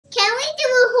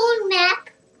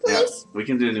We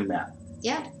can do a new map.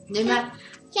 Yeah, new map.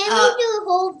 Can we do a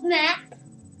whole map?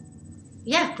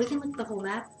 Yeah, we can look at the whole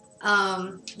map.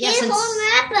 Yeah, Get a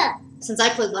whole map up. since I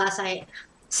played last,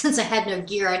 since I had no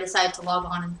gear, I decided to log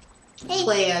on and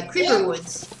play Creeper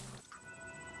Woods.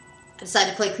 I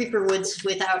decided to play Creeper Woods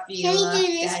without you Can we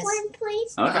do this guys. one,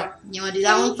 please? Okay. You want to do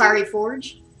that one, Fiery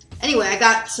Forge? Anyway, I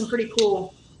got some pretty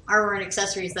cool armor and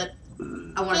accessories that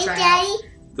I want to try Daddy, out.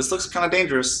 This looks kind of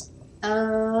dangerous.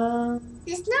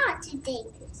 it's not too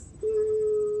dangerous.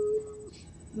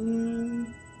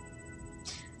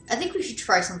 I think we should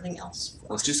try something else.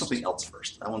 Let's do something else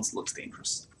first. That one looks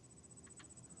dangerous.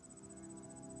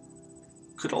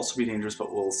 Could also be dangerous,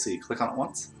 but we'll see. Click on it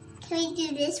once. Can we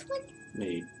do this one?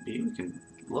 Maybe we can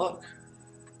look.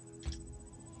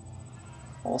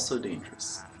 Also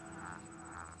dangerous.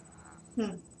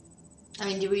 I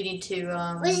mean, do we need to?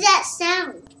 What's that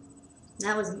sound?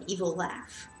 That was an evil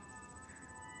laugh.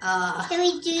 Can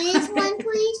we do this one,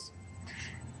 please?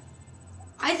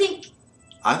 I think.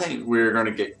 I think we're going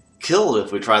to get killed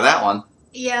if we try that one.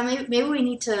 Yeah, maybe we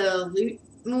need to loot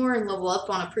more and level up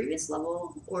on a previous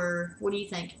level, or what do you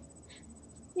think?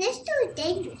 Let's do it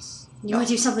dangerous. You want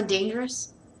to do something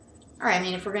dangerous? All right. I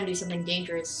mean, if we're gonna do something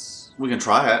dangerous, We can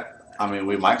try it. I mean,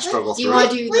 we might struggle do you through want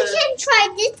it. to do We the? can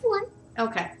try this one.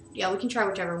 Okay. Yeah, we can try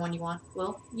whichever one you want.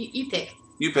 Will you pick?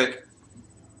 You pick.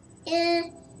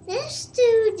 Let's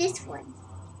do this one.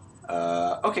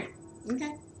 Okay.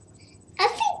 Okay. I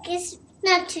think it's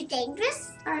not too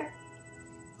dangerous. All right.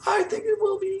 I think it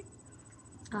will be.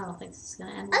 I don't think this is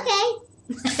gonna end.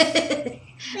 Okay,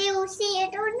 we will see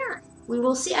it or not. We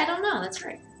will see. I don't know. That's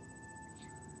right.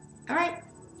 All right.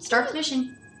 Start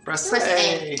fishing. Press Press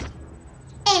A.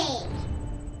 Hey,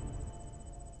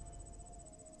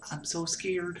 I'm so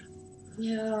scared.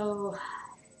 Yo.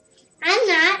 I'm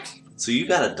not. So you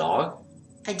got a dog?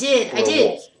 I did. Or I a did.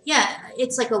 wolf? Yeah,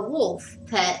 it's like a wolf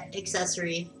pet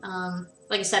accessory.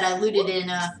 Like I said, I looted in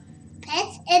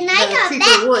Pets, and I the got Creeper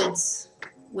that. Woods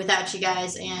without you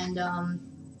guys, and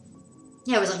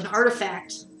yeah, it was like an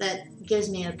artifact that gives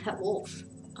me a pet wolf.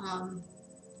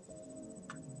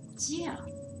 So yeah,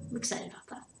 I'm excited about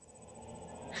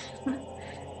that.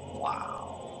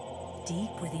 Wow.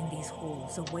 Deep within these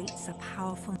halls awaits a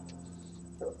powerful...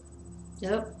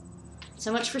 Yep.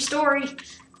 So much for story.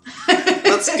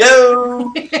 Let's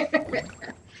go!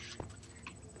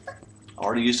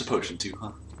 Already used a potion too,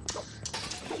 huh?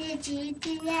 Did you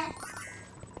do that?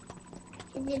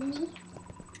 Is it me?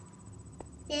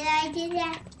 Did I do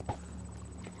that?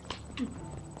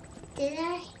 Did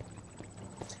I?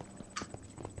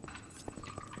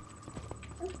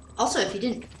 Also, if you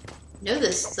didn't know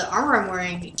this, the armor I'm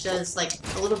wearing does like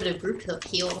a little bit of group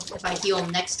heal if I heal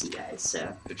next to you guys.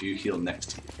 So If you heal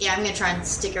next to you. yeah, I'm gonna try and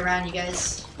stick around you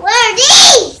guys. What are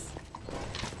these?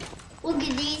 Look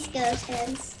at these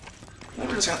skeletons. We're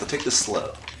just gonna have to take this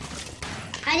slow.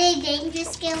 Are they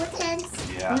dangerous skeletons?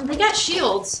 Yeah, They got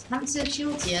shields. Haven't seen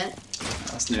shields yet.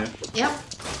 that's new. Yep.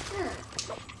 Huh.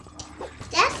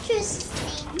 That's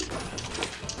interesting.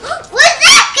 What's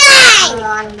that guy?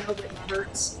 I know, but it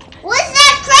hurts. What's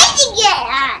that crazy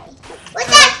guy? What's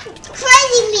that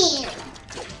crazy man?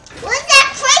 What's that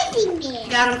crazy man?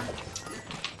 Got him.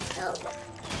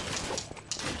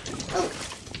 Oh.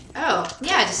 Oh,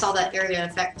 yeah, I just saw that area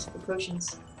affect the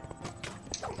potions.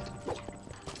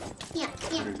 Yeah.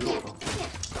 Pretty Yeah. cool.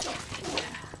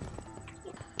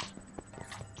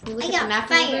 Can you look I at got the map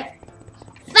a little fire.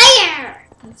 bit? Fire!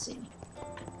 Let's see.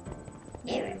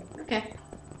 There. Okay.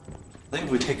 I think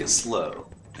if we take it slow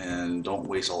and don't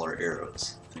waste all our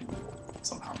arrows, I think we'll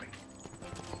somehow make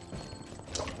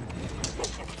it.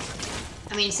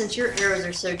 I mean, since your arrows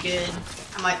are so good,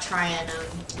 I might try and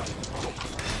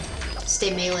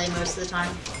stay melee most of the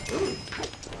time. Ooh.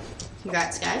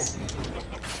 Congrats, guys.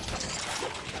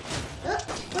 Oh,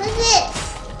 what's this?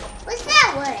 What's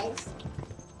that was?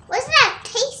 What's that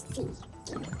tasty?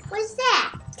 What's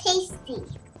that? Tasty.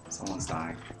 Someone's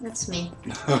dying. That's me.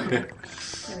 Okay.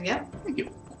 There we go. Thank you.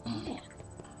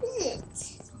 What's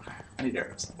it? I need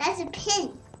arrows. That's a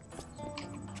pin.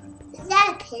 Is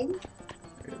that a pin?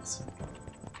 There it is.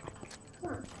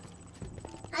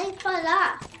 I fall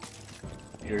off.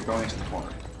 You're going to the corner.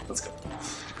 Let's go.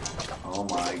 Oh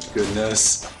my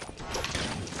goodness.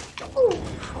 Ooh,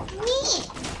 me.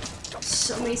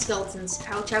 So many skeletons.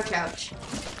 Ouch, ouch, ouch.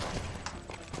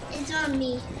 It's on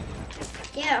me.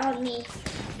 They're on me.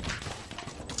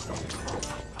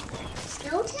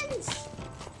 Skeletons?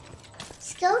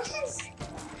 Skeletons?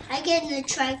 I'm gonna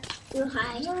try to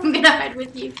hide. I'm gonna hide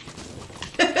with you.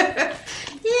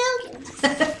 Help!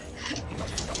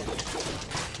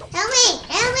 Help me!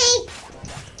 Help me!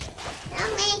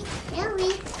 Help me! Help me!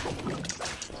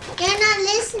 You're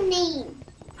name?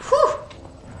 Whew!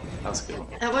 That was a good one.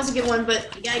 That was a good one,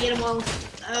 but you gotta get them all.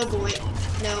 Oh boy.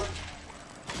 Nope.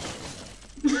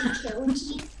 Killed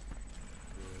you.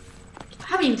 I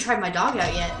haven't even tried my dog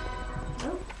out yet.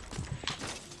 Oh.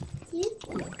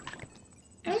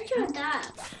 Where's your dog?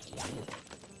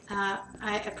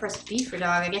 I pressed B for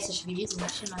dog. I guess I should be using that,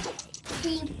 shouldn't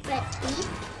Can you press me?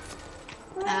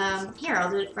 I? Here, I'll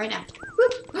do it right now.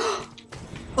 Whoop.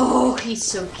 Oh, he's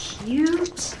so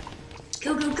cute.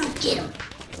 Go, go, go, get him.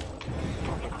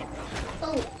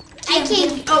 Oh, Get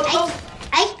him. Oh,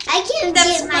 I can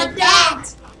That's get my my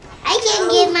bat. I can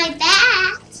get my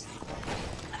bat.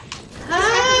 What Ah,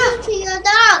 happened to your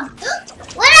dog?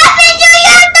 What happened to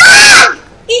your dog?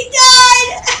 he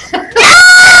died.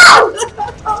 No!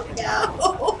 Oh no.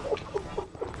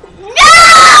 No!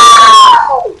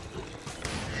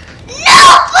 No,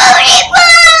 booty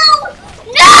bone!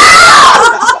 No!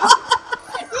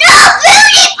 No,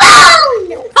 booty bone!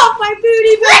 Off my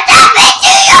booty, What happened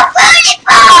to your booty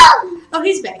bone? Oh,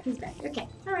 he's back. He's back. Okay.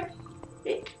 All right.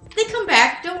 They come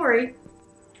back. Don't worry.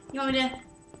 You want me to?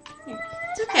 Here.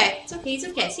 It's okay. It's okay. He's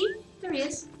okay. See? There he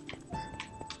is.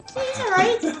 See, he's all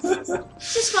right.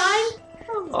 It's just fine.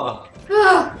 Oh,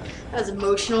 Oh, that was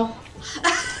emotional.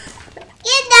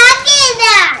 Get down, get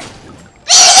down!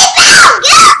 Booty bone!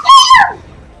 Get up!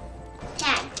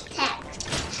 Tag, tag,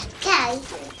 tag,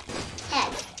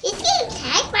 tag. He's getting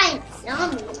tagged by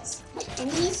zombies,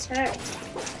 and he's hurt.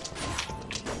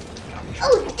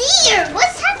 Oh dear,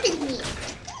 what's happening?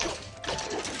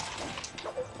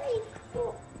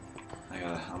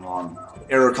 I'm on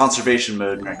arrow conservation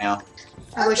mode right now.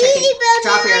 I wish I could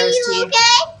drop Booty bone, arrows are to you you.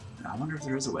 okay? I wonder if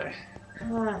there is a way.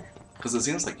 Ah, Because it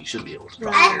seems like you should be able to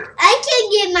drop Right. arrows. I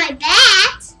can get my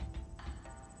bat.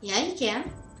 yeah, you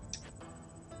can.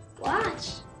 Watch.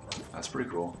 That's pretty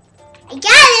cool. I got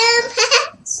him.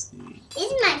 Let's see.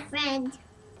 He's my friend.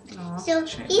 Aw. So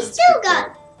Chain, he's let's still pick got.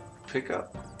 up. Pick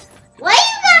up. Why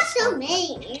you got so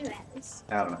many arrows?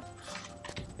 I don't know.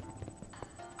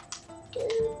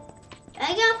 Dude,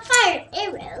 I got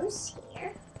 5 arrows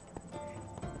here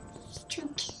to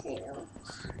kill.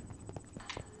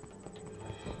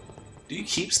 Do you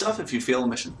keep stuff if you fail a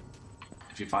mission?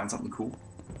 If you find something cool?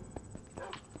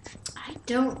 I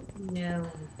don't know.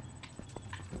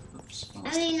 Oops. Oh,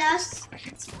 Are we lost? I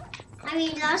can't see. Are we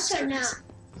lost or not?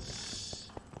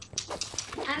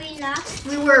 Are we lost?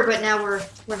 We were, but now we're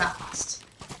not lost.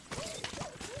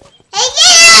 Hey,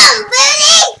 get him,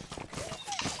 Booty!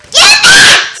 Get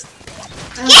that!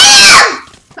 Oh, Get him!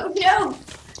 oh no!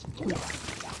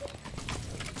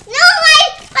 No,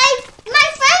 my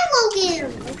friend will get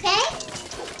him, okay?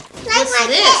 Like What's my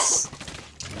this?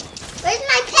 pet. Where's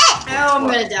my pet? Oh, I'm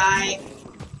gonna die.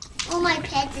 Oh, my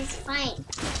pet is fine.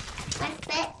 My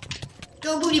pet.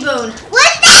 Go, booty bone.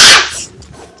 What's that?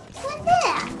 What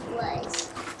that was?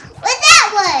 What that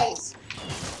was?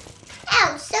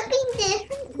 Ow, something did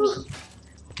hurt me.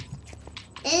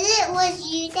 And it was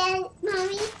you then,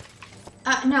 Mommy?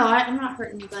 No, I'm not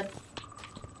hurting you, bud.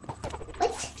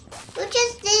 What? Who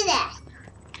just did that?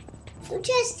 Who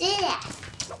just did that?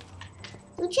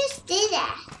 Who just did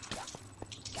that?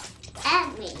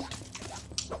 At me.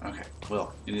 Okay,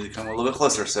 well, you need to come a little bit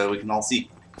closer so we can all see.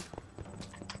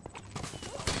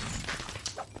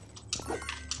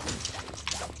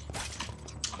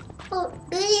 Oh,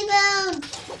 Booty Bone!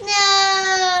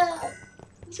 No!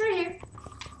 He's right here.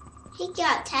 He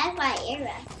got tagged by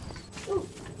arrow. Ooh.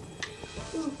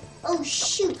 Ooh. Oh,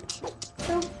 shoot.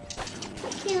 Don't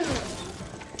kill him.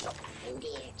 I'm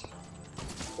weird.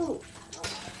 Ooh.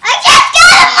 I just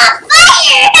got him on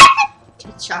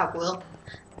fire! Good job, Will.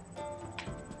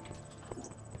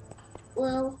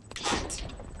 Well,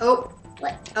 Oh,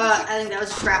 what? I think that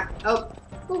was a trap. Oh,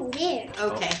 Oh, there.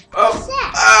 okay. What's Oh!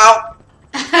 that? Ow!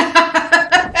 What's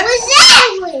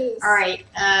that was? All right.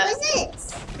 What's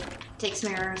this? Take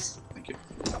some arrows. Thank you.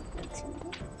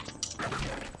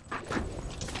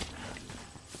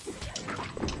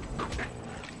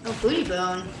 Oh, booty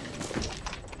bone.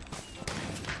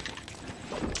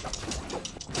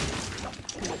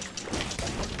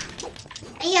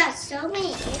 I got so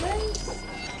many arrows.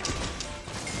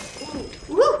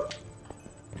 Ooh. Woo!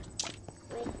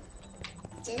 Wait.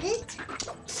 Did it?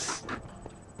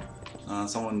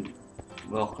 Someone,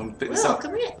 well, come pick this Will, up.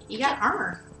 come here. You got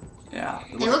armor. Yeah.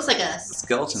 It looks like a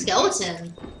skeleton.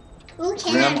 skeleton. Ooh,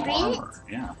 can Grim I bring armor.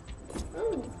 Yeah. it?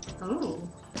 Ooh. Ooh,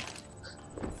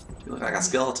 You look like a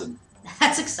skeleton.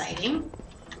 that's exciting.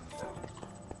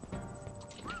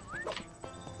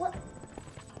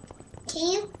 Can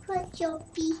you put your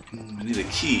beak I need a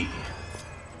key.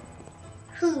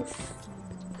 hoof?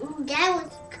 Ooh, that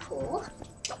was cool.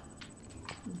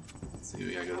 Let's see,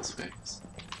 we gotta go this way.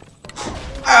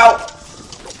 Ow!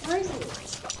 What is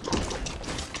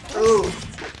it? Ooh.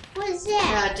 What is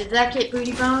that? Did that get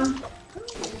booty bone?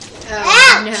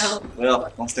 Oh Ouch!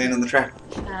 Well, don't stand in the trap.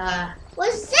 no.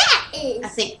 What's that is? I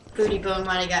think booty bone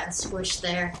might have gotten squished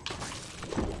there.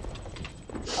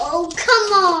 Oh,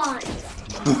 come on!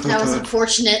 That was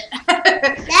unfortunate.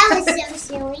 That was so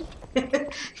silly.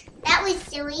 That was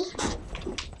silly.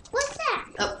 What's that?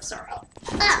 Oh, sorry.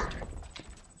 Oh.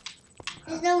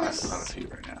 There's no one That's not a few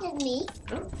right now. than me.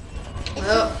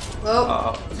 Whoa, whoa.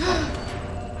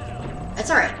 Uh-oh. It's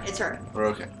alright, it's alright. We're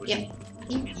okay. We Yep.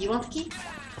 You want the key?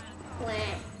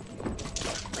 Where?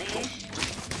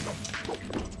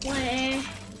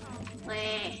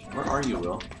 Where are you,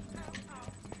 Will?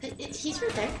 He's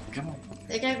right there. Come on.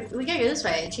 We gotta go this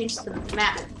way. It changed the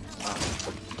map.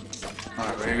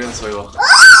 Alright, we're gonna go this way, Will.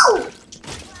 Oh!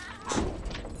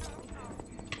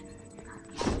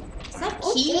 Is that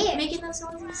Oh, key dear. making those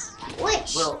noises?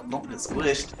 Which? Well, don't get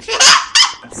squished.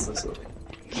 That's so silly.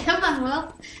 Come on, Will. I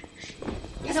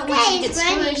This don't guy want you to is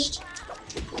get running. squished.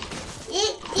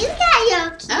 You got your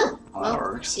key. Oh, Oh, well, that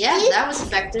works. yeah, that was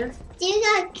effective. Do you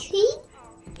got a key?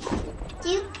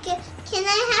 Can I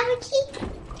have a key?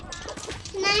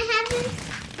 Can I have him?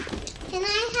 Can I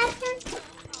have him?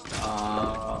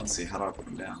 Let's see, how do I put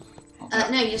them down?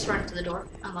 No, you just run to the door.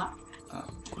 Unlock.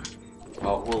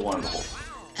 Oh, Will wanted to hold.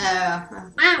 Wow,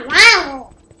 wow.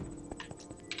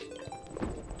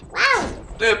 Wow,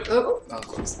 Yep. Oh, That was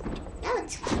close. that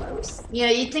was close. you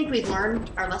know, you'd think we'd learned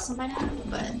our lesson by now,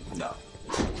 but No.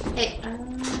 hey,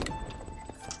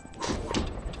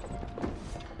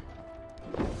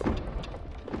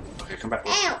 Okay, come back.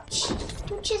 Will. Ouch.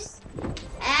 Just,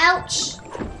 ouch.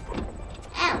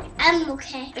 Ow, I'm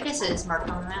okay. I guess it is marked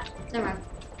on the map. Never mind.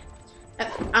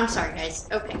 I'm sorry, guys.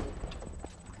 Okay.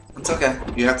 It's okay.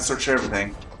 You have to search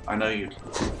everything. I know you.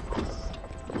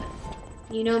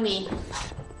 You know me.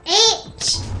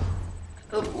 H.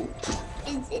 Oh,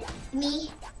 Is it me?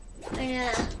 Or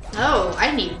no? oh, I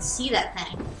didn't even see that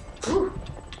thing. Ooh.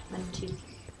 1, 2,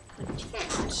 1, 2.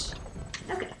 Ouch.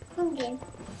 Okay. I'm good.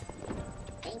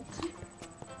 Thank you.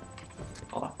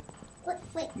 Hold on.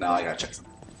 Wait. Now I gotta check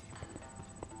something.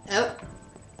 Oh.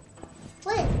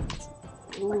 What?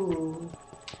 Ooh.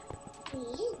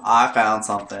 I found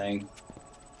something.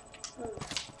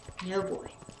 No boy.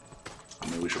 I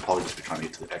mean, we should probably just be trying to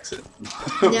get to the exit. No,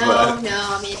 But- no.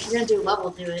 I mean, if you're gonna do a level,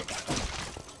 do it.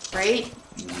 Right?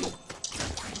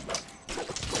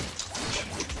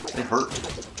 They hurt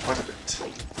quite a bit.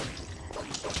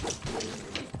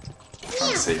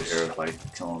 Trying to save Eric by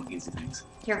killing easy things.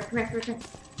 Here, come here, come here.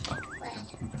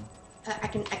 I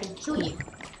can kill you.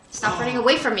 Stop running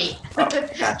away from me. Oh,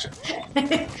 gotcha.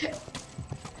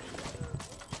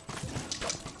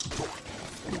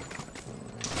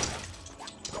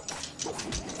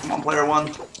 Come on, player one.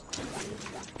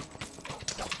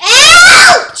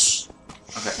 Ouch!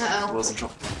 Okay, Uh-oh. Will's in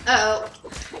trouble. Uh-oh.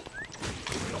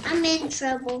 I'm in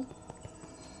trouble.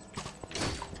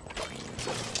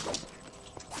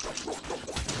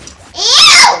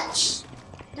 Ouch!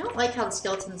 I don't like how the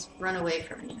skeletons run away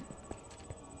from me.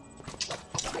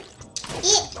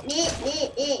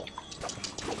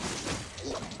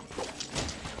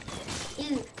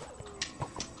 Ew.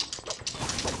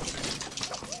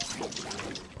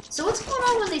 So what's going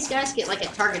on when these guys get like a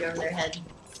target over their head?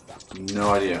 No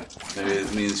idea. Maybe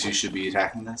it means you should be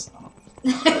attacking this. I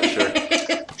don't know. Sure.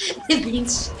 It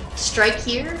means strike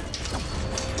here.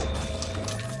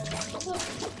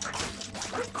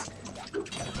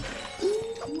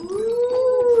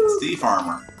 Steve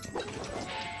Farmer.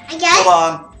 I got Hold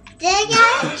on. it. Did I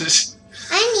get it?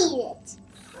 I need it.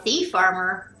 Thief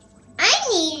armor. I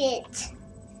need it.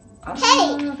 I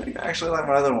think I actually like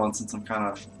my other one since I'm kind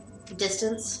of,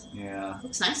 Distance. yeah.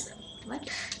 Looks nice though. I like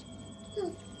it.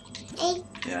 Hey,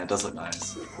 Yeah, it does look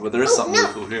nice. But there is Oh, something no.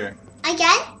 really cool here. I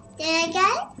got it. Did I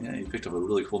get Yeah, you picked up a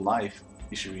really cool knife.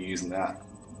 You should be using that.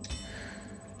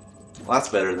 Well, that's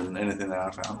better than anything that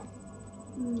I found. it?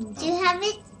 Do you have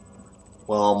it?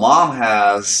 Well, Mom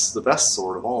has the best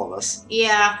sword of all of us.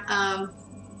 Yeah,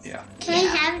 Yeah. Can I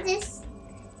Yeah. have this?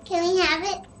 Can we have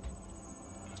it?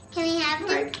 Can we have it?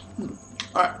 right.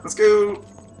 Alright, let's go.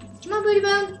 Come on, booty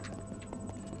bone.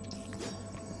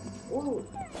 Ooh.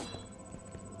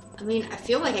 I mean, I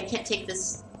feel like I can't take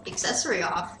this accessory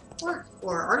off. What?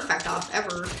 Or artifact off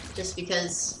ever, just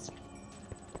because,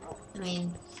 I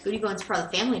mean, Booty Bone's part of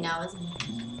the family now, isn't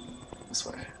he? This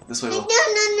way. This way, No, Will.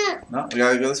 no. No, we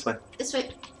gotta go this way. This way.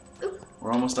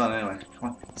 We're almost done anyway. Come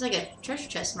on. It's like a treasure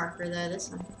chest marker though, this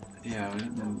one. Yeah, we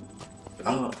didn't. Did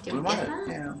Oh, we we get might. that?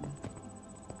 Yeah.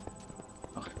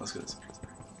 Okay, let's go this way.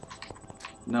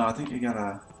 No, I think you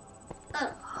gotta.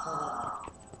 Oh.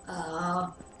 I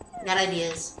got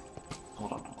ideas.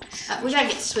 Hold on. We gotta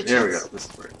get switches. There we go. This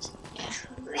is where it is. Yeah.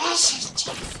 Treasure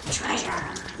chest.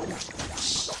 Treasure.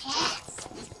 Yes.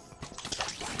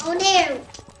 Oh no.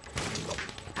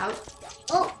 Out.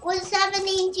 Oh, what's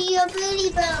happening to your booty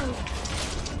bone?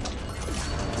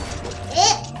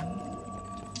 It.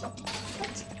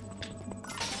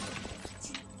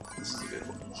 This is a good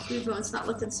one. Your bone's not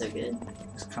looking so good.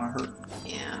 It's kind of hurt.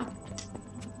 Yeah.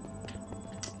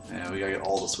 Yeah, we gotta get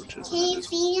all the switches. Can you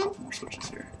feed him? More switches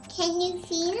here. Can you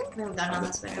feed him? We haven't gotten on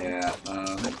this way. Yeah,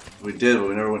 we did, but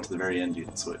we never went to the very end yet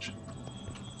to switch.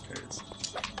 There it is.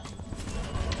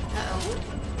 Uh-oh.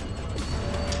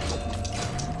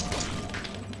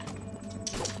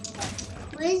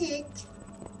 What is it?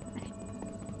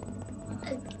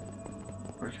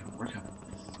 We're coming.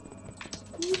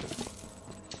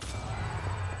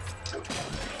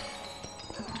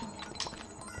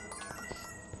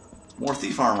 More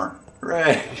thief armor.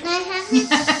 Hooray! Can I have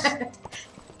it?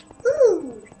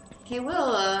 Ooh. Okay,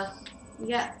 Will, you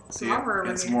got some armor over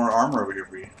Got some here. more armor over here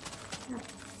for you.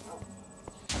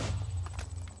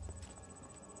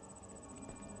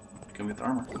 Come get the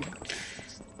armor.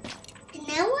 And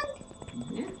that one?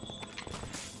 Yeah.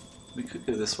 We could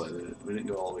go this way, but we didn't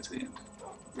go all the way to the end.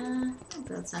 I don't think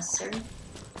that's necessary.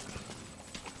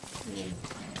 I mean,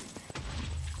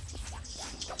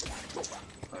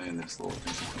 I mean, there's little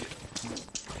things you can get.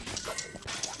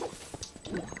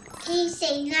 Can you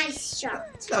say nice shot?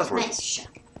 That was worth it. nice shot.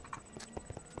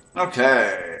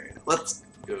 Okay, let's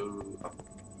go up.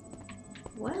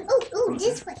 What? Oh, What was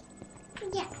this that? way.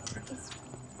 Yeah, this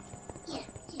way. Yeah.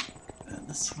 And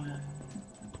this way.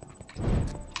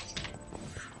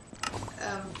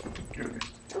 Here we go.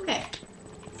 Okay.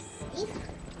 See?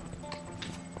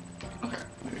 Okay,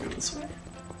 maybe go this way.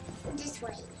 This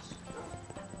way.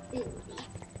 Ooh.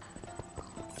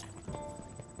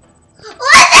 What's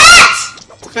that?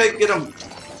 Okay, get him.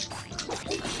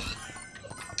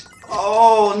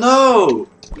 Oh no!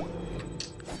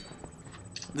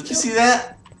 Did you see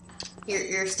that?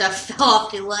 Your stuff fell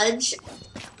off the ledge.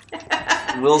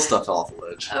 Will's stuff fell off the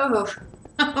ledge. Oh.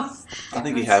 I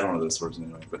think he had one of those swords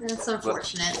anyway. But That's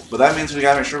unfortunate. But that means we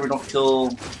gotta make sure we don't kill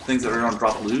things that are gonna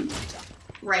drop loot.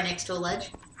 Right next to a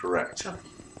ledge. Correct. Okay.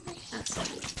 That's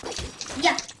it.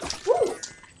 Yeah. Ooh.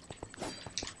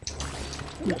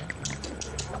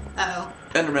 Uh-oh.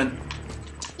 Enderman.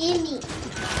 Amy.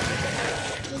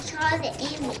 We call it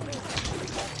Amy.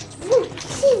 Ooh,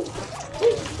 see.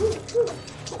 Ooh, ooh, ooh.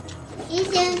 Is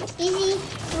he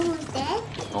almost dead?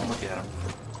 Don't look at him.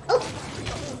 Oh.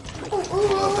 Oh,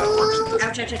 Oh, that oh, works.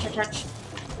 Ouch, ouch, ouch, ouch, ouch.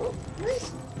 oh.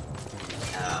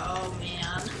 Oh,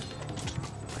 man.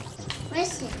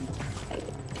 Where's he?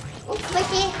 Oh, right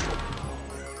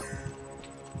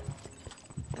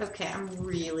there. Okay, I'm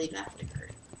really gonna have to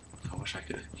hurt. I wish I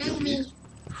could heal And you. me.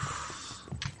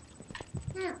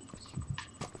 No.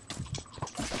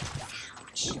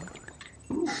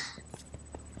 Ooh.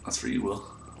 That's for you, Will.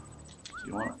 Do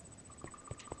you want it?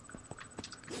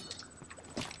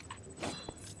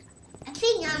 I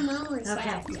think I'm almost Okay.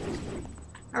 out.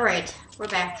 Alright, we're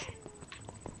back.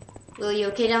 Will, you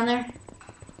okay down there?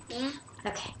 Yeah,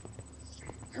 Okay.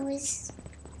 I was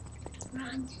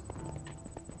wrong.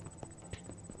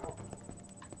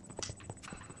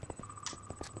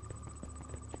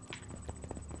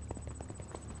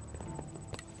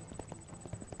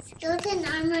 Skeleton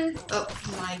armor. Oh,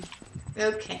 my.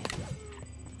 Okay.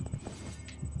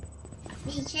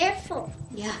 Be careful.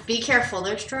 Yeah, be careful.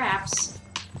 There's traps.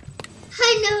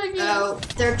 I know it is. Oh,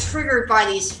 they're triggered by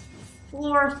these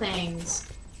floor things.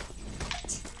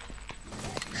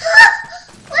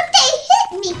 What they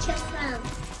hit me come from?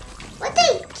 What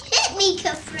they hit me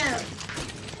come from?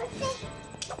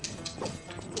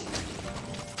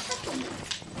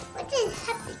 What is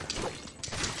happening?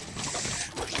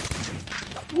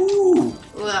 Woo!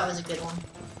 Oh, that was a good one.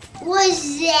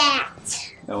 Was that?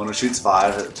 And when it shoots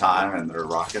 5 at a time and they're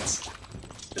rockets,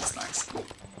 it's nice.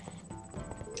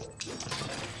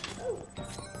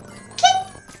 Kick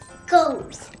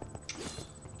goes.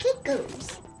 Kick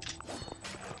goes.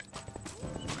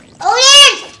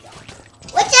 Odin!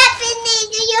 What's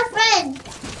happening to your friend?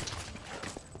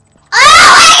 Oh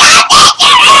my god!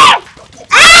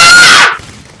 Ah!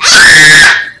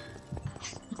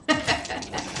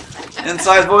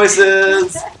 Inside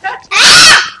voices!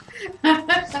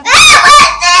 What's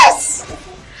this?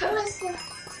 What's this?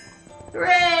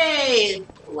 Hooray!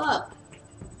 Look.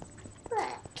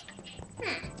 Look.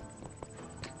 Huh.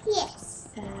 Yes.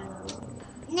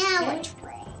 Now Okay. which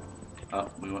way? Oh,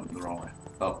 we went the wrong way.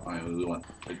 Oh, I mean, we went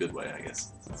a good way, I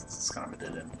guess. It's kind of a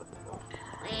dead end. But...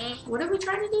 Eh, What are we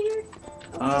trying to do here?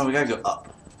 We gotta go up.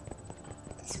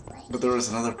 this But there was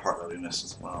another part that we missed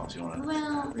as well. If you want to.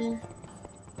 Well,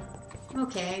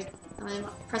 okay. I mean,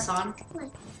 press on.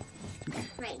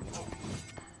 Right.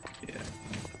 Yeah.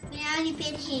 We already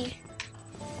been here.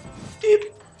 Beep.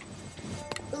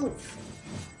 Oof.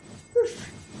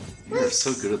 You're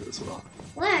so good at this, Will.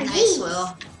 What are Nice, these? Will.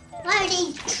 What are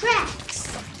these traps?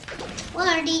 What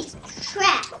are these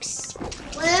traps?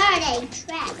 What are they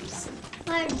traps?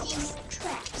 What are these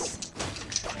traps?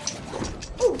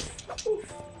 Oof.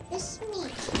 It's me.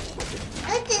 Look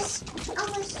at this.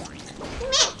 I was me.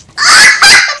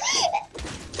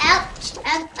 Ouch. I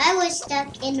was stuck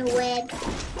in the web.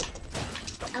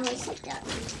 I was stuck.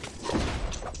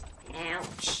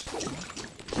 Ouch.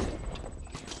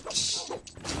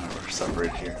 Alright, we're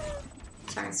separated here.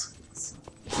 Sorry.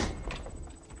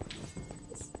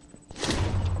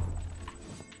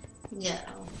 Yeah.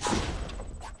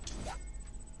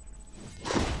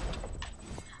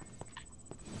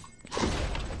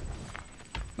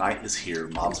 Night is here.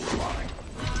 Mobs are spawning.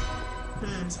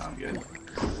 Sound good?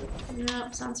 No,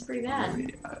 sounds pretty bad.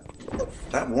 Maybe,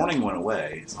 that warning went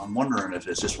away, so I'm wondering if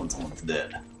it's just when someone's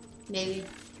dead. Maybe.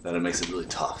 That it makes it really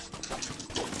tough.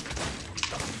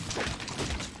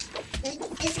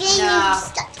 It's getting No.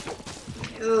 stuck.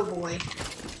 Oh boy.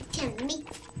 Can me.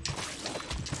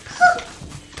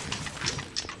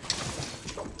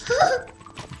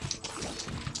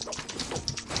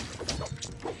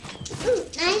 Ooh,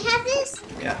 can I have this?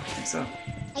 Yeah, I think so.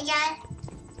 I got it.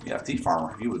 Yeah, Thief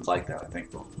Farmer, you would like that, I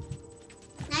think, Will.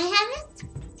 Can I have it?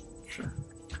 Sure.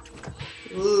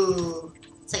 Ooh.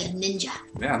 It's like a ninja.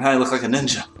 Yeah, now you look like a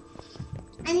ninja.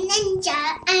 A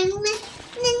ninja. I'm a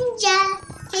ninja.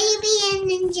 Can you be a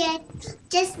ninja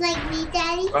just like me,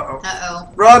 Daddy? Uh-oh. Uh-oh.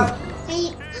 Run! Can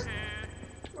you...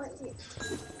 What is it?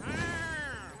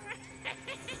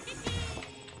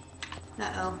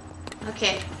 Uh-oh.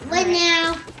 Okay. What Alright.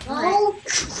 now? Alright. Oh.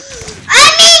 I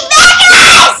need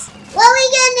backup! What are we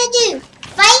gonna do?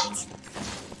 Fight?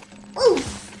 Ooh.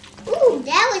 Ooh,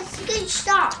 that was a good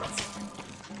start.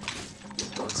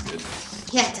 That looks good.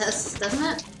 Yeah, it does, doesn't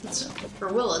it? It's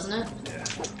for Will, isn't it? Yeah.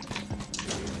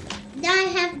 Do I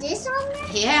have this on there?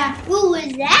 Yeah. What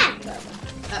was that?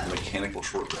 Mechanical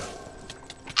short bow.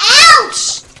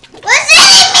 Ouch! What's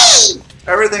hitting me?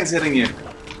 Everything's hitting you.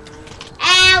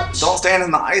 Ouch! Don't stand in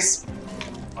the ice.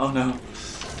 Oh no.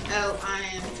 Oh, I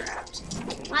am trapped.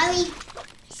 Why we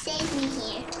save me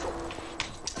here?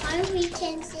 Why we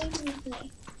can save me here?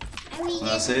 Why we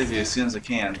I'll save you as soon as I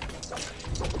can.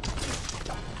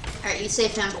 Alright, you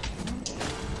save him.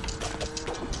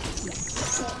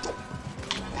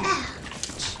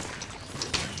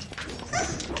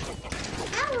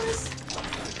 That was...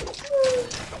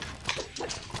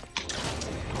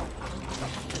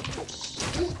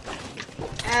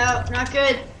 Oh, not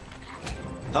good.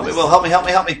 Help me, Will. Help me, help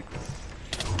me, help me.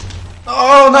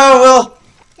 Oh no, Will.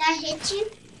 Did I hit you?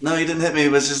 No, you didn't hit me.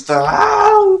 It was just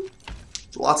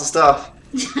lots of stuff.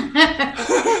 Will's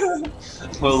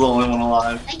the only one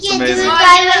alive. I It's can't do it amazing.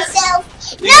 by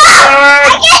myself. You No! I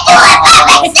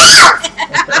can't do it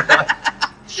by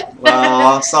myself!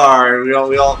 Well, I'm sorry. All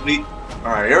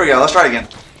right, here we go. Let's try it again.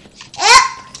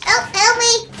 Help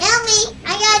me! Help me! I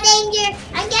got danger!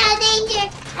 I got danger!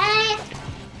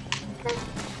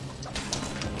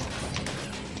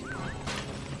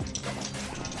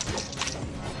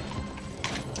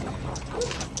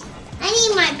 I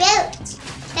need my belt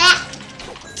back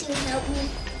to help me.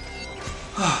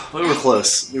 We were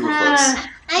close. We were close.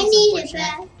 I need it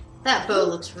back. That bow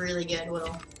looks really good,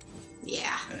 Will.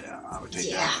 Yeah. Yeah, I would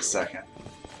take that in a second.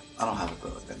 I don't have a bow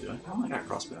like that, do I? Oh, I got a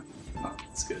crossbow. No,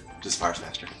 it's good. Just fires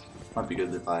faster. Might be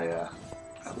good if I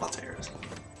had lots of arrows.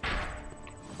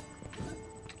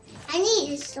 I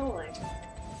need a sword.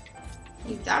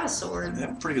 You've got a sword.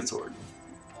 Yeah, pretty good sword.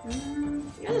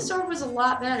 Your other sword was a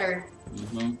lot better.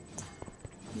 Mm-hmm.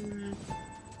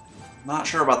 Not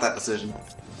sure about that decision.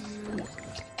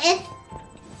 Eh,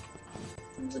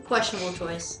 It was a questionable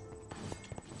choice.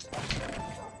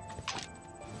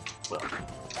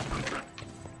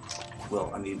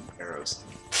 Well, I need arrows.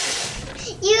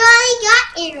 you already got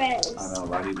arrows. I know,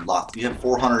 but I need lots. You have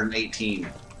 418. I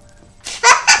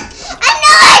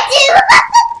know I do!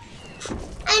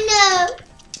 I know.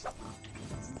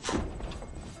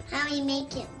 How do you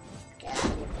make him?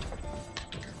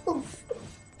 Oof.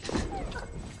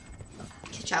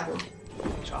 Good job, Will.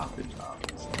 Good job, good job.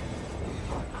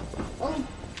 Oh,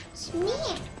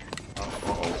 smack, Oh.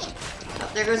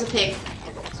 Oh, there goes a pig.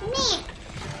 smack.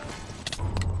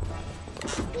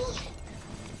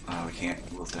 Oh, we can't.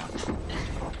 Will's down.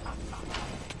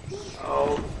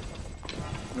 Oh.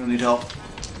 We need help.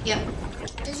 Yep.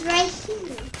 It's right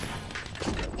here.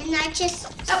 And I just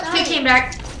Oh, pig came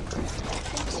back.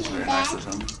 nice of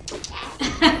him.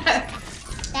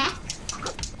 Back.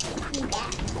 Me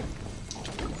back.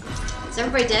 Is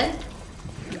everybody dead?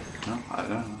 No, I don't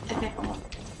know. Okay. Come on.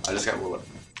 I just got Willow.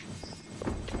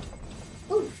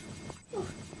 Ooh.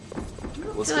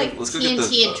 Let's I go. feel like Let's go get TNT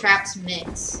this. and traps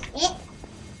mix.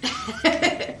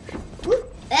 Ooh.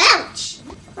 Ouch.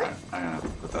 Alright, I'm gonna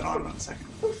put that on in a second.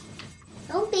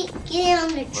 Don't be getting on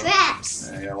the traps.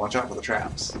 Yeah, watch out for the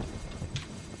traps.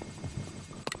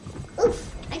 Oof.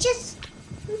 I just.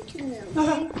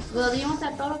 Well, do you want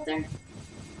that boat up there? It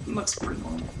looks pretty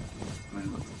normal. I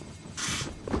mean,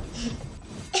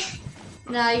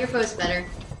 No, your boat's better.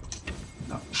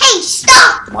 Hey,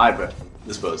 stop! my boat.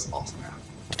 This boat is awesome now.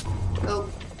 Oh.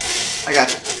 I got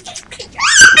you.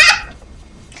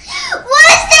 What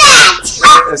is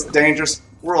that? It's a dangerous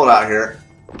world out here.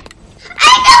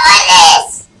 I know what it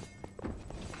is!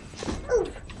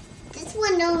 Ooh, this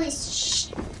one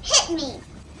always hit me.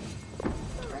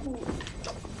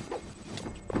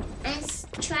 I'm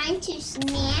trying to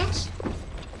smash.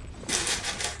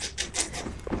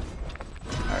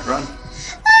 Alright, run.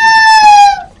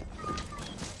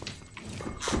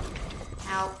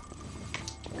 Ow.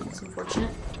 That's unfortunate.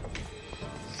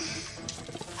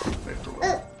 Wait for Will.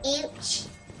 Oh, ouch.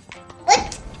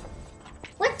 What?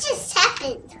 What just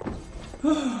happened?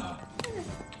 Ooh,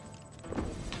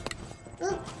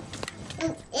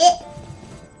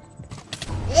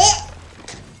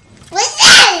 What's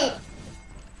that?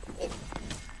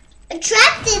 A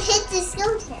trap that hit the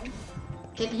skeleton.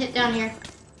 Getting hit down here.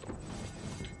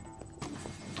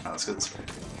 Alright, let's go this way.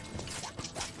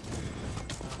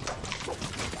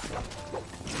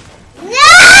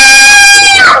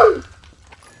 No!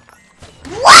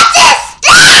 What is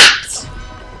that?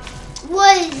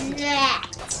 What is that?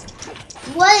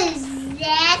 What is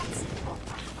that?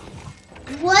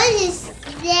 What is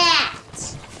that?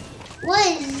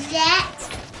 What is that?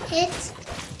 Hit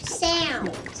sound.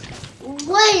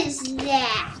 What is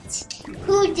that?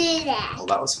 Who did that? Well,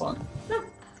 that was fun.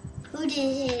 Who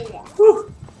did that?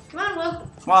 Whew. Come on, Will.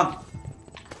 Come on.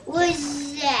 What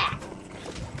is that?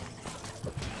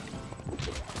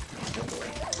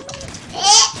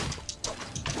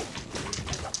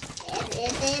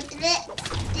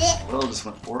 Will just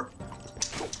went for it.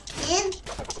 And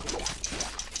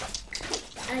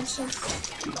I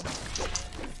just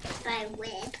by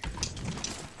web.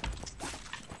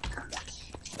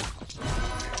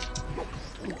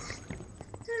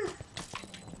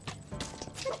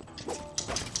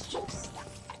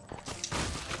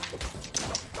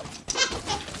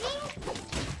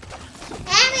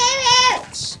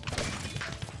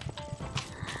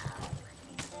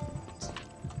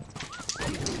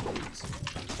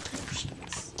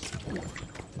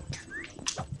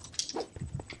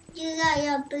 You got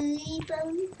your booty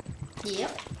bone?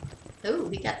 Yep. Oh,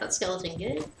 we got that skeleton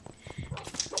good.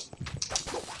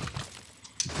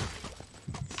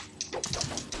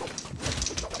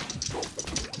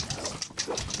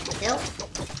 Help.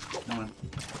 Come on.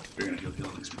 You're gonna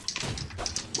heal next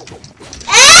week.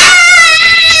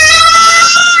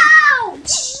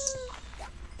 Ouch!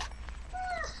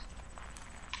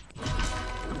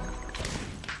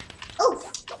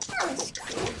 Oh, that was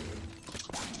cool.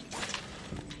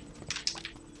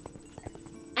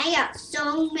 I got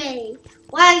so many.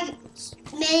 Why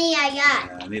many I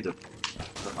got? Yeah, I need to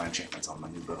put my enchantments on my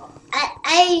new bow.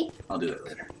 I'll do that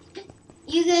later.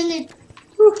 You gonna,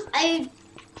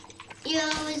 you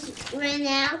always run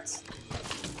out?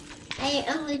 I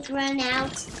always run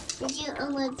out. Did you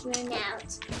almost run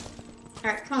out?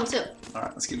 Alright, come on, let's go.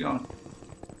 Alright, let's keep going.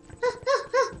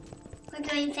 We're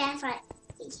going fast, right?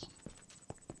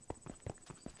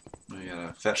 We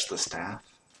gotta fetch the staff.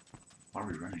 Why are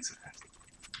we running so fast?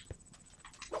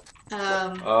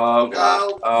 Oh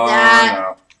god. Oh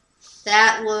no.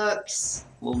 That looks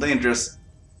A little dangerous.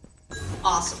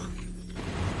 awesome.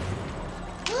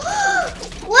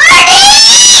 What are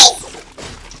these?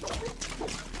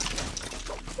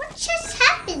 What just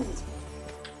happened?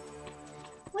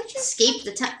 What just? Escape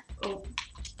the time. Oh,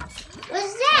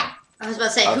 What's that? I was about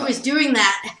to say, who is doing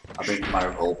that? I think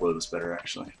my old bow is better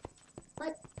actually.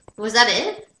 Was that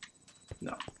it?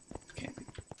 No. Can't be.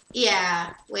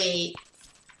 Yeah, wait.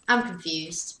 I'm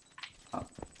confused.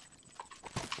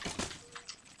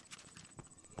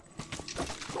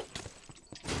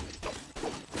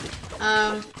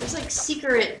 Oh. There's like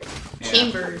secret Yeah.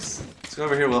 chambers. Let's go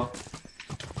over here, Will.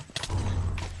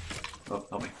 Oh,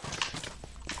 help me.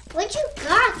 What you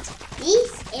got?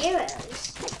 These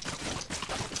arrows.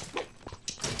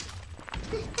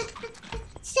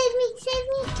 Save me, save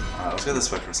me. Alright, let's go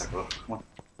this way for a second. Will. Come on.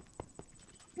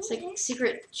 It's like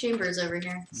secret chambers over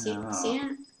here. See, No. see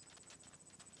it?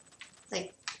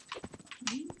 Like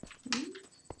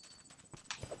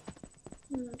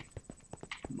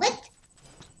What?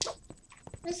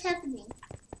 What's happening?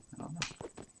 I don't know.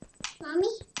 Mommy?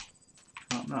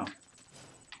 I don't know.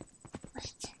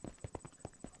 What?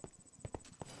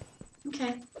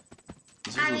 Okay.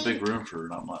 This is a big room for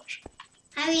not much.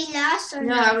 Are we lost or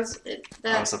No, not? I was. I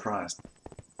That was surprised.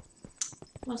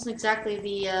 wasn't exactly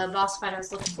the boss fight I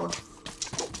was looking for.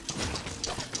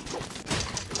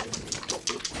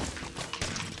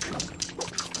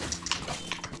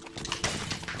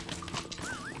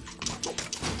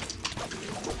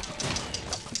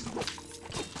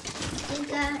 You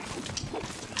got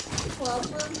 12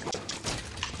 of them?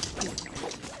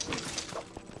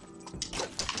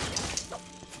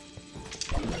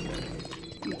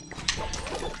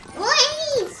 Oh,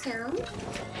 I need some.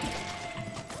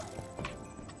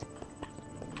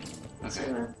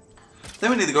 Okay. Then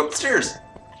we need to go upstairs.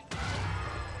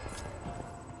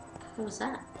 What was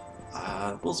that?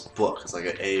 Will's book is like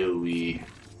an AoE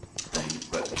thing,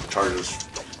 but charges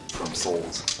from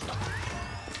souls.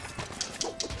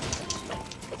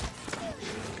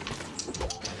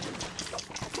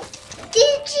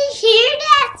 Did you hear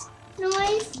that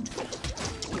noise?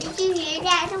 Did you hear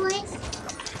that noise?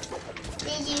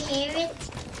 Did you hear it?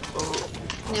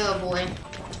 No boy.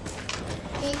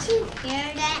 Did you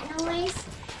hear that noise?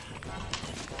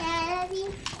 Daddy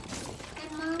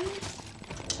and Mommy?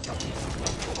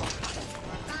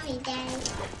 Mommy, Daddy.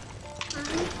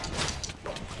 Mommy?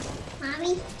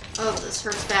 Mommy? Oh, this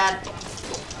hurts bad.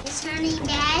 Is hurting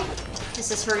bad?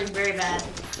 This is hurting very bad.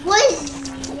 What's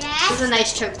This is that? a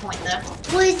nice choke point, though.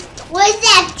 What's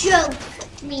that joke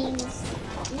means?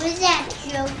 What's that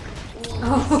joke means?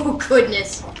 Oh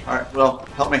goodness! Alright, Will,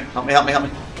 help me, help me, help me, help me.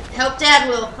 Help Dad,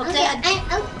 Will. Help Dad.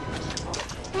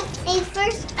 Hey,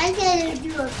 first I gotta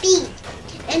do a beat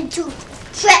and to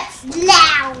press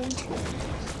loud.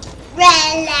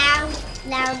 Right loud,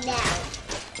 loud, loud.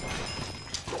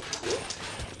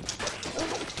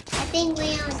 I think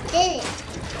we almost did it.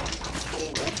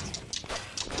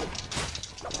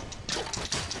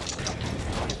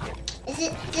 Is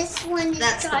it this one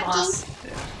That's the starting? boss.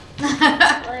 Or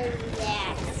is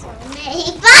that so many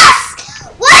boss?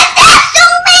 What's that so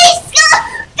many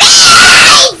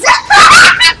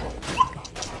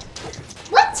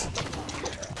What?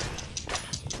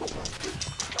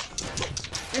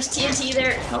 There's TNT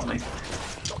there. Help me.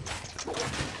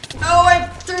 Oh, I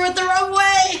threw it the wrong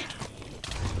way.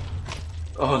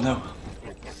 Oh no.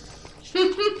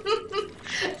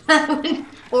 That went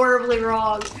horribly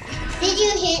wrong. Did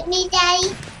you hit me,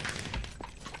 Daddy?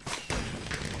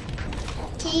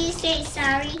 Can you say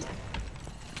sorry?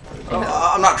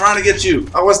 Oh, I'm not trying to get you.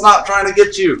 I was not trying to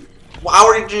get you.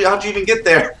 How'd you even get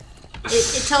there?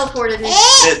 It teleported me.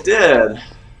 It did.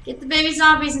 Get the baby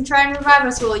zombies and try and revive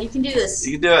us, Will. You can do this.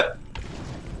 You can do it.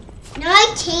 No,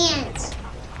 I can't.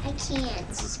 I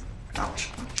can't.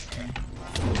 Ouch.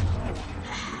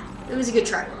 It was a good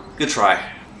try. Good try.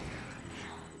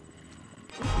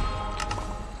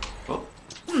 Oh.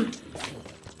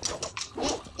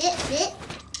 It.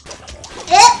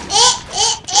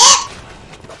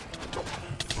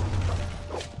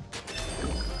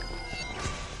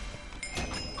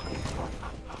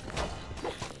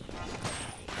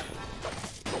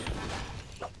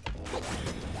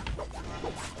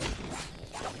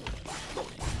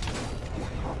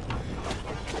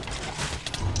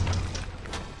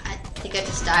 I think I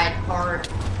just died hard.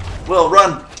 Will,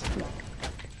 run.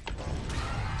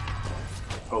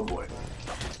 Oh boy.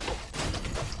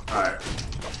 Alright.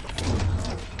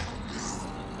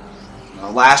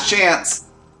 Last chance.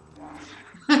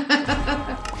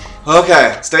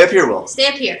 Okay, stay up here, Will. Stay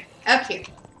up here. Up here.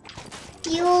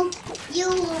 You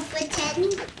will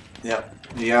pretend. Yep.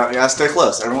 You gotta stay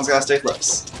close. Everyone's gotta stay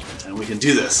close. And we can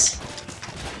do this.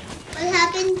 What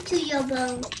happened to your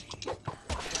bone?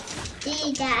 Did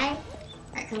he die?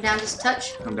 Alright, come down just a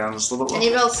touch. Come down just a little bit.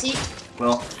 Anybody else see?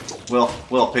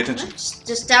 Will, pay attention.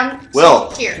 Just down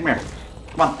Will, here. come here.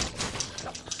 Come on.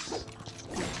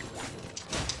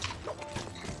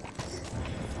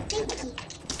 Thank you.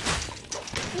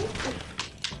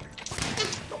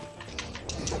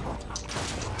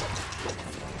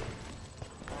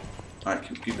 Alright,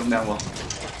 keep them down, Will.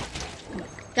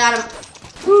 Got him.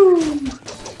 Woo.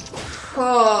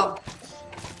 Oh.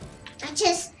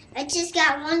 I just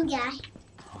got one guy.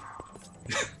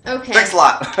 Okay. Thanks a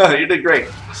lot. You did great.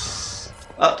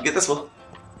 Oh, get this, Will.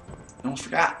 I almost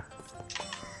forgot.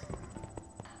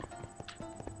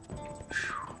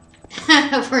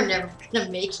 We're never gonna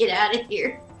make it out of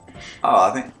here.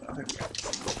 Oh, I think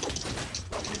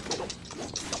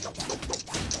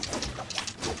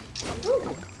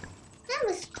Ooh, that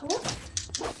was cool.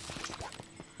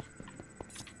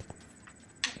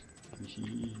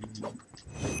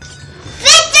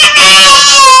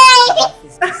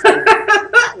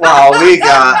 We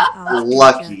got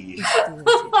lucky.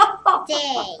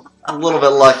 Dang. A little bit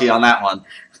lucky on that one.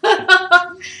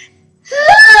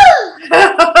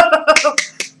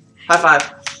 High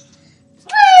five.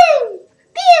 Woo!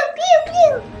 Pew, pew,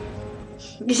 pew.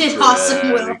 You did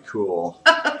awesome, Will. Very cool.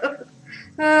 Is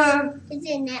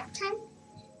it nap time?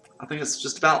 I think it's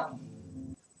just about.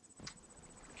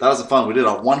 That was fun. We did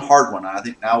one hard one. And I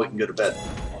think now we can go to bed.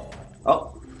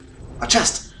 Oh, a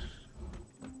chest.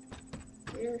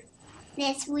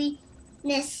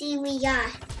 Let's see we got.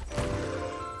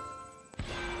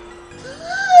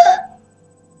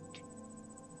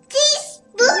 These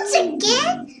boots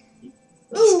again?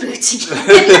 These boots again.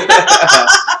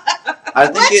 I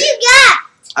think What it, you got?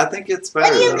 I think it's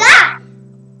better. What you though. got?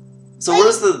 So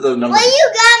where's the number? What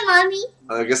you got, mommy?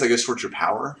 I guess I goes towards your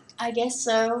power. I guess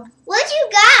so. What you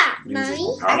got, Means it's mommy?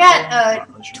 more I powerful. got Not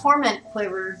really sure. torment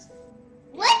quiver.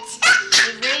 What?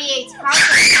 It radiates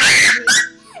powerful.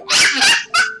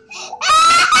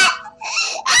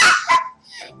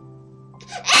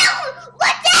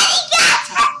 What daddy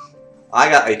got? I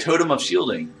got a totem of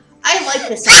shielding. I like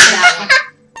this on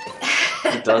that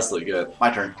It does look good.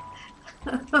 My turn.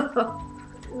 one.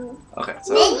 Okay, Let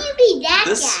so you be that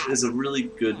this guy. is a really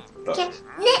good bow. Let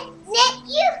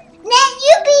you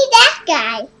be that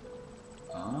guy.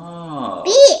 Oh. Be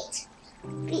it.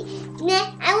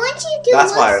 I want you to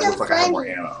That's look why it so looks like I have more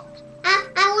funny. ammo. I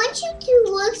want you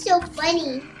to look so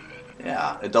funny.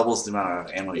 Yeah, it doubles the amount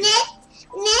of ammo you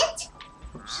Net.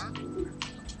 Oops.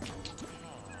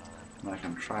 I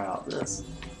can try out this.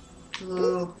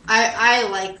 Ooh, I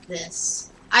like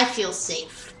this. I feel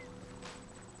safe.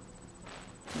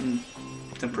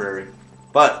 Temporary.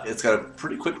 But it's got a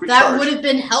pretty quick recharge. That would have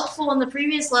been helpful in the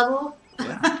previous level.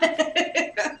 Yeah.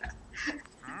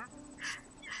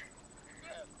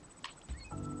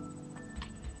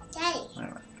 Daddy,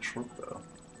 Alright, short bow.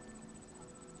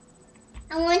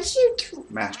 I want you to.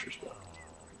 Master's bow.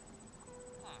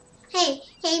 Hey,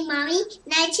 mommy.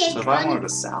 Can I check So if I on? wanted to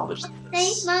salvage Hey,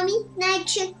 this. mommy. Can I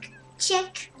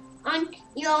check on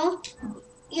your.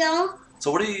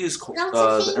 So what do you use Lots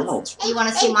of the things. emeralds for? You want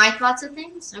to see my thoughts of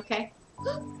things? Okay.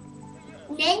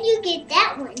 Then you get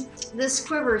that one. This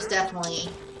quiver is definitely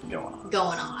Going on.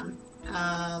 going on.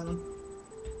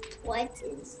 What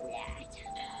is that?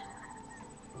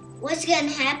 What's gonna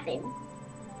happen?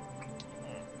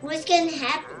 What's gonna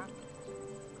happen?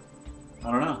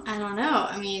 I don't know. I don't know.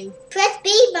 I mean, Press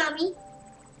B, mommy.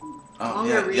 Oh,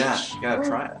 Longer yeah, reach. you gotta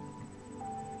try it.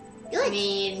 Do I it.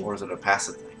 mean, Or is it a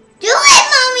passive thing? Do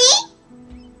it,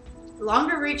 mommy.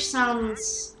 longer reach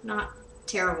sounds not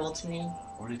terrible to me.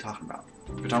 What are you talking about?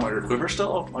 You're talking about your quiver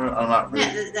still? I'm not really.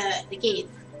 Yeah, the glaive.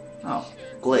 Oh,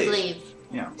 glaive. Glaive.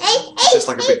 Yeah. Hey, It's just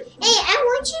like a big, hey, I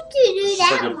want you to do it's just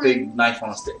that like a one. big knife on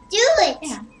a stick. Do it.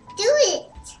 Yeah. Do it.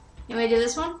 You want to do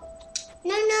this one?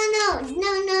 No.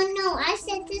 I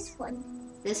said this one.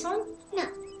 This one? No.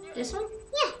 This one?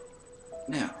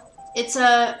 Yeah. It's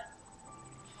a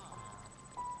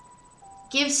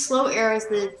gives slow arrows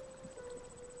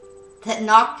that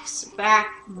knocks back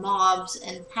mobs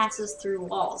and passes through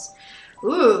walls.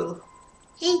 Ooh,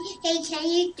 Hey, can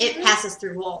you do it passes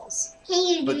through walls. Can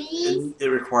you But do these? it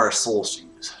requires souls to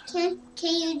use. Can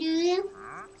you do them?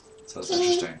 So that's Can you-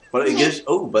 interesting. But it gives.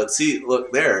 Oh, but see,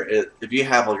 look there. If you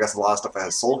have, I guess, a lot of stuff that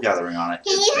has soul gathering on it,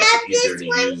 Can it you makes have it easier this to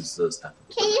one? use those stuff.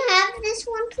 Can you have this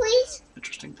one, please?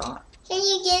 Interesting thought. Can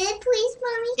you get it, please,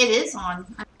 mommy? It is on.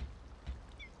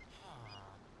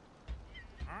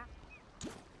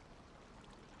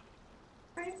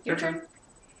 Your turn.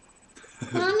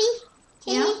 Mommy,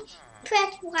 can Yeah? you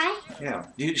press Y? Yeah.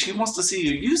 She wants to see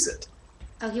you use it.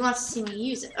 Oh, he wants to see me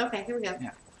use it. Okay, here we go.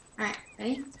 Yeah. All right,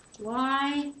 ready?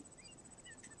 Y,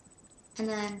 and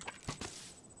then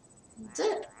that's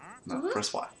it. No, Mhm.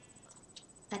 press Y.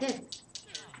 I did.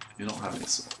 You don't have any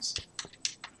souls.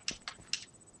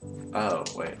 Oh,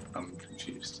 wait. I'm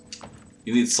confused.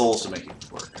 You need souls to make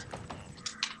it work.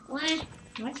 Why?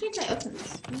 Why can't I open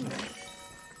this?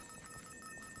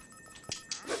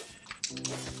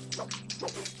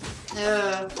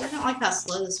 I don't like how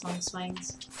slow this one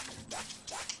swings.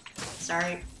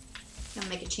 Sorry. Gonna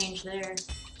make a change there.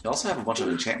 You also have a bunch of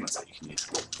enchantments that you can use.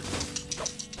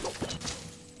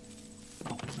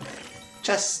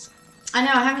 Chest. I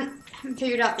know, I haven't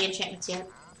figured out the enchantments yet.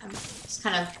 I'm just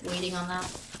kind of waiting on that.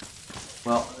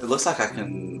 Well, it looks like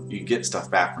you get stuff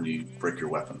back when you break your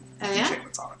weapon. Oh, yeah?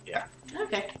 Enchantments on it, yeah.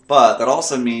 Okay. But that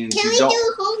also means Can you we don't. do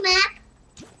a whole map?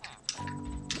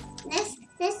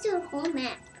 Let's do a whole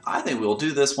map. I think we'll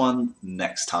do this one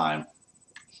next time.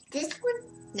 This one?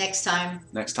 Next time.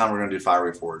 Next time we're gonna do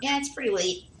Fiery Forge. Yeah, it's pretty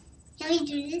late. Can we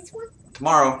do this one?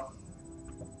 Tomorrow.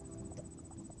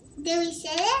 Did we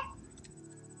say that?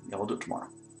 Yeah, we'll do it tomorrow.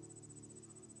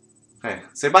 Okay,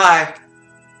 say bye.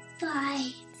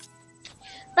 Bye.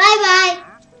 Bye-bye.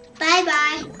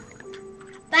 Bye-bye.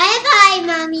 Bye-bye,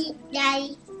 Mommy,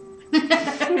 Daddy.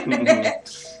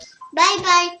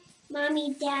 Bye-bye,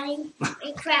 Mommy, Daddy.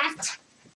 Minecraft.